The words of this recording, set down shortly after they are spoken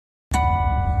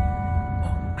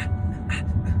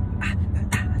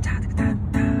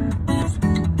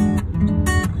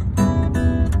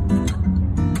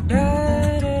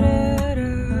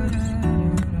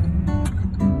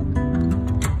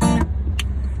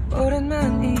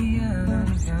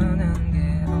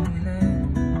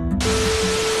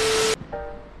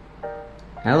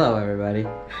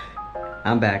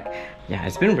I'm back. Yeah,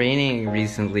 it's been raining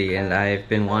recently and I've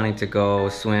been wanting to go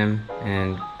swim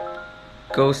and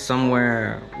go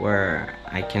somewhere where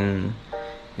I can,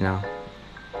 you know,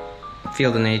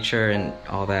 feel the nature and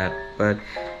all that, but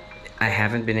I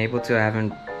haven't been able to. I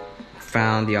haven't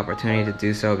found the opportunity to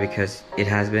do so because it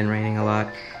has been raining a lot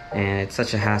and it's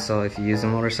such a hassle if you use a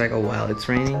motorcycle while it's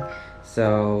raining.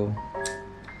 So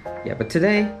yeah, but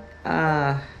today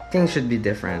things should be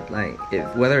different. Like,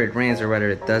 whether it rains or whether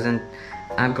it doesn't,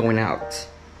 I'm going out.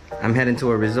 I'm heading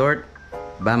to a resort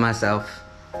by myself.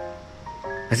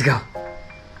 Let's go.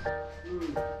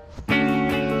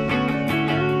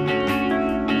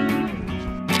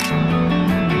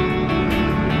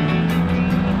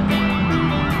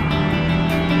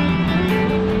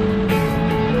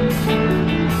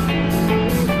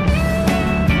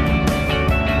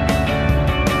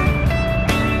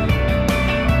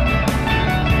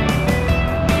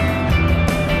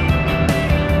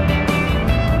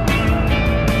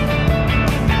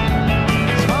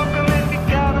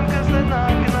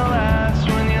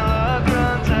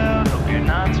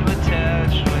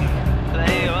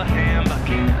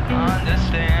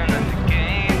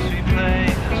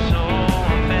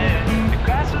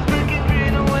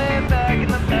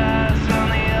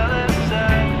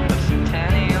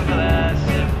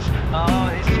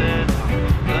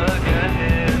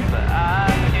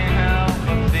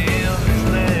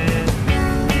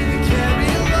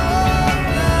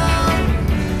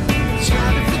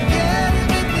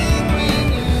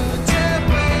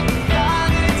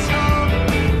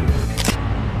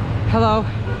 Hello.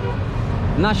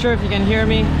 I'm not sure if you can hear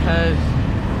me because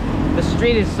the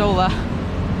street is so loud.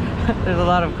 There's a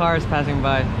lot of cars passing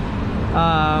by.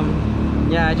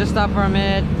 Yeah, I just stopped for a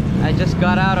minute. I just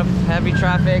got out of heavy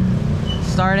traffic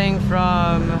starting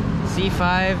from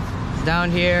C5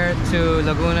 down here to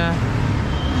Laguna.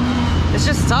 It's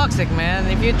just toxic, man.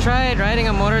 If you tried riding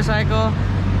a motorcycle,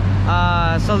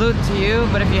 salute to you,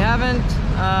 but if you haven't,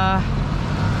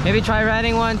 maybe try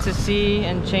riding one to see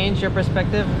and change your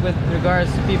perspective with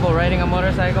regards to people riding a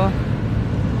motorcycle.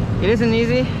 It isn't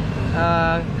easy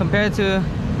compared to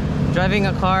driving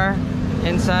a car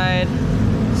inside,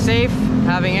 safe,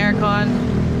 having aircon.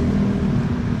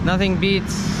 Nothing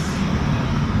beats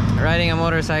riding a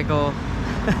motorcycle,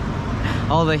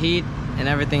 all the heat and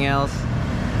everything else.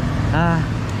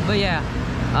 But yeah,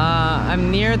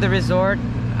 I'm near the resort.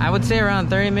 I would say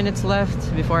around 30 minutes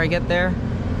left before I get there.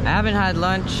 I haven't had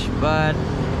lunch, but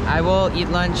I will eat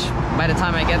lunch by the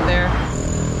time I get there.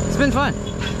 It's been fun.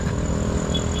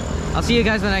 I'll see you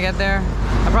guys when I get there.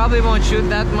 I probably won't shoot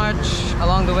that much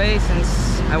along the way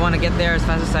since I want to get there as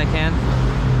fast as I can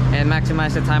and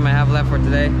maximize the time I have left for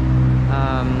today.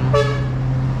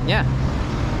 Yeah,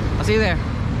 I'll see you there.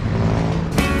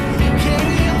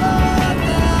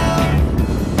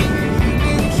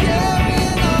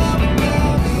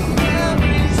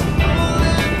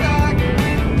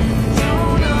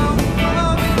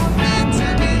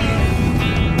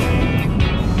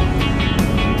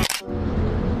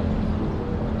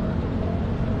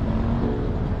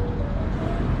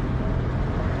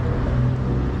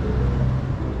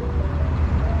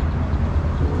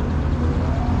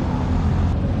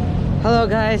 Hello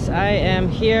guys, I am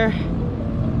here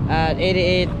at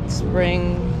 88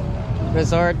 Spring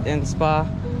Resort and Spa.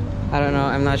 I don't know,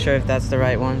 I'm not sure if that's the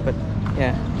right one, but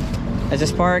yeah. I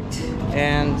just parked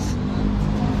and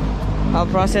I'll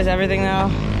process everything now.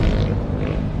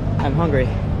 I'm hungry.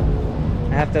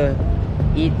 I have to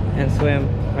eat and swim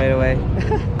right away.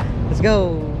 Let's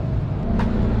go!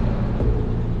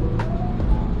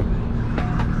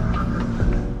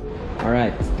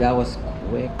 Alright, that was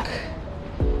quick.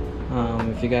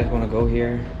 If you guys want to go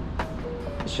here,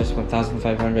 it's just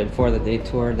 1,500 for the day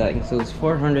tour. That includes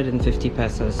 450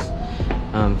 pesos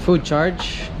food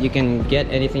charge. You can get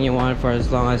anything you want for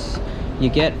as long as you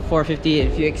get 450.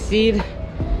 If you exceed,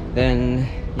 then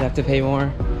you have to pay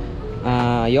more.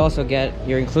 You also get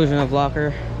your inclusion of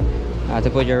locker to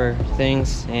put your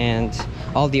things, and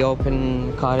all the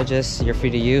open cottages you're free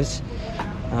to use.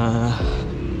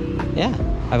 Yeah,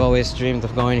 I've always dreamed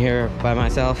of going here by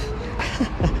myself.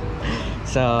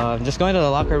 So I'm just going to the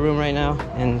locker room right now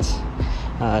and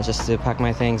just to pack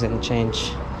my things and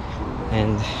change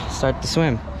and start to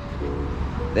swim.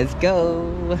 Let's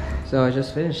go! So I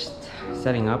just finished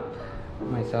setting up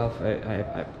myself.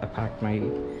 I packed my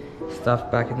stuff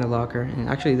back in the locker, and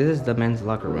actually this is the men's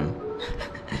locker room.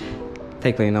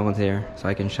 Thankfully no one's here so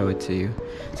I can show it to you.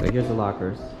 So here's the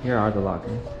lockers. Here are the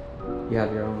lockers. You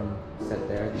have your own set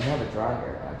there. You have a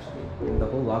dryer actually, and the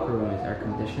whole locker room is air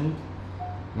conditioned.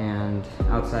 And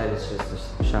outside is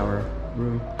just a shower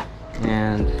room,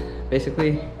 and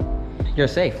basically you're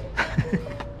safe.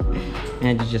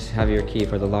 And you just have your key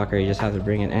for the locker. You just have to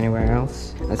bring it anywhere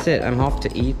else. That's it. I'm off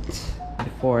to eat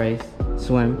before I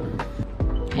swim.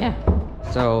 Yeah.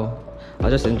 So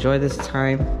I'll just enjoy this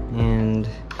time, and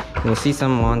you'll see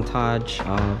some montage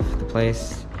of the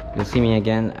place. You'll see me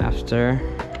again after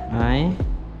I'm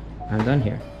done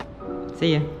here.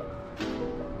 See ya.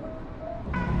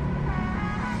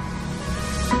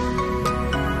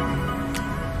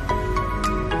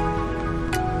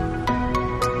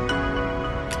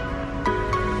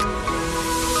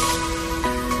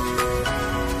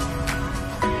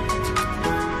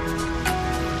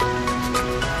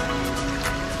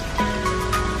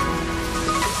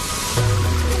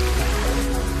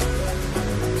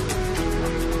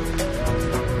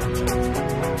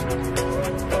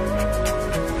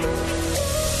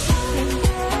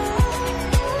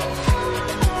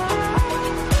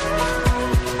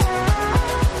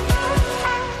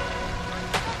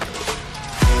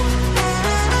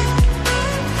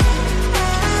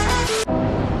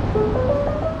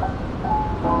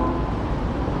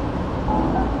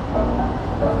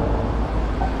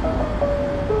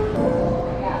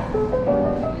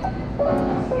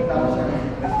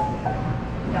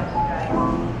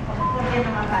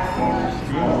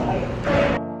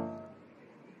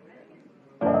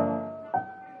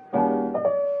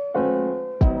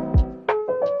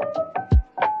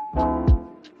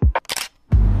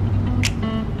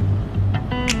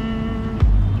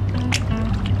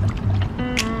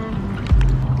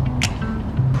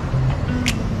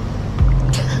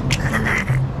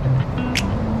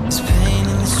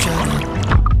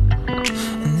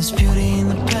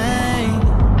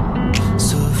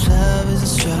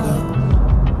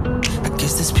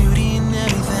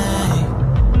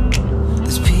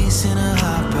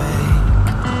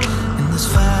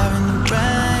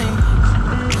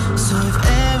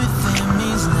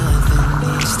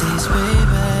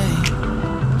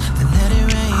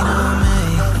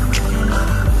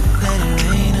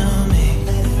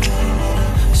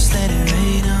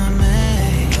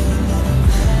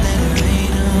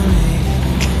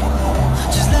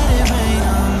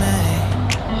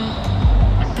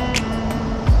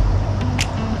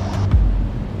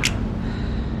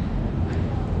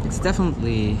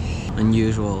 Definitely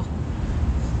unusual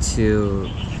to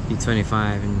be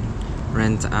 25 and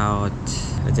rent out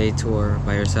a day tour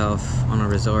by yourself on a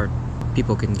resort.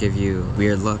 People can give you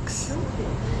weird looks,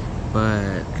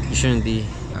 but you shouldn't be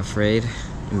afraid,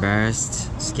 embarrassed,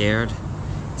 scared.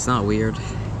 It's not weird.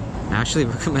 I actually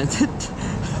recommend it.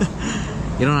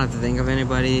 You don't have to think of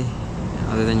anybody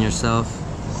other than yourself.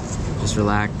 Just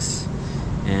relax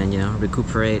and, you know,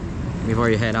 recuperate before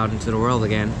you head out into the world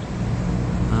again.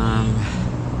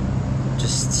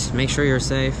 Just make sure you're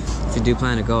safe. If you do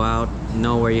plan to go out,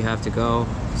 know where you have to go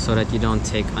so that you don't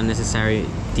take unnecessary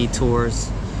detours,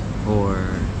 or,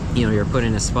 you know, you're put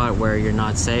in a spot where you're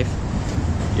not safe.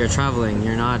 You're traveling,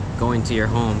 you're not going to your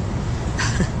home.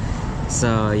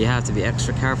 So you have to be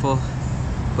extra careful,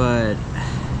 but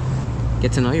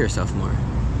get to know yourself more.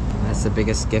 That's the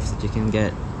biggest gift that you can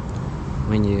get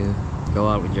when you go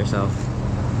out with yourself.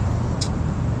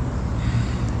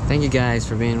 Thank you guys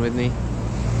for being with me,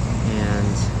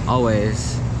 and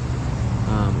always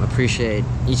appreciate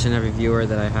each and every viewer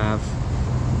that I have.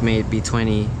 May it be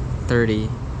 20, 30,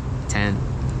 10,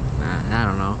 I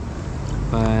don't know.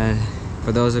 But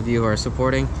for those of you who are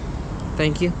supporting,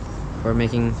 thank you for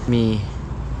making me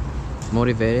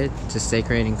motivated to stay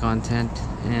creating content,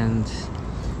 and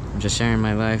I'm just sharing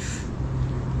my life.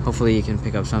 Hopefully you can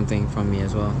pick up something from me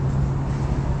as well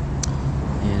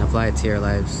and apply it to your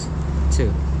lives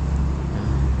too.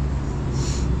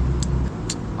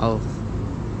 I'll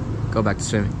go back to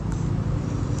swimming.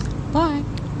 Bye.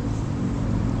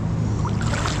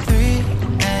 3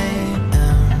 a.m.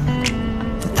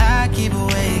 and I keep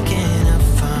waking up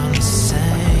from the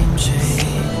same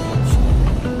dream.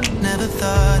 Never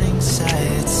thought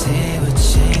anxiety would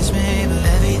change me, but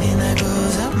everything that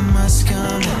goes up must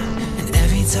come down. And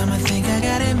every time I think I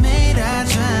got it made, I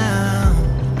drown.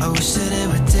 I wish that it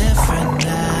were different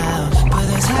now, but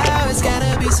that's how it's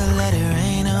gotta be, so let it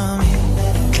rain on me.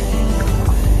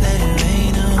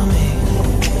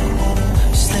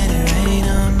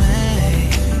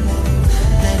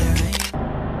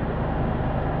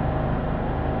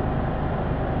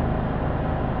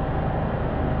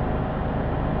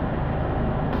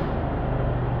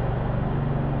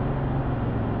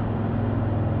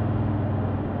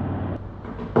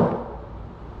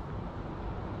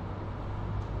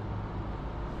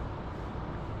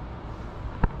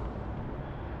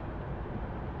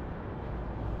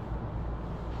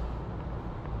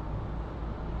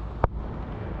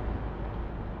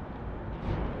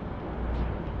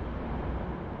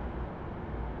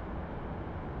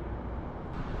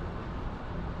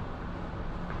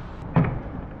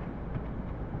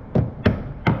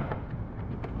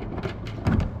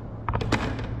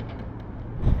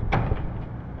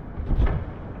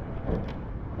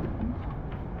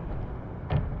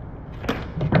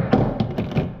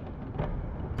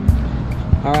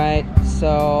 Alright,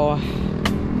 so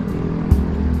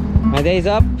my day's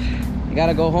up. I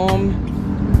gotta go home.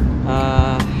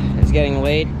 It's getting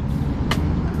late.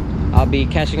 I'll be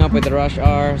catching up with the rush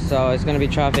hour, so it's gonna be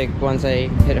traffic once I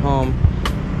hit home.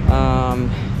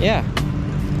 Yeah.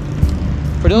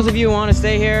 For those of you who want to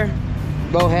stay here,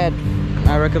 go ahead.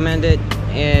 I recommend it.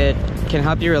 It can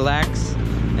help you relax,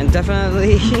 and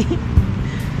definitely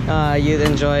you'd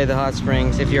enjoy the hot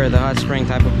springs if you're the hot spring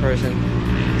type of person.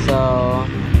 So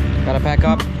gotta pack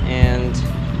up and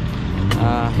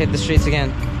hit the streets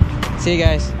again. See you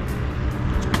guys.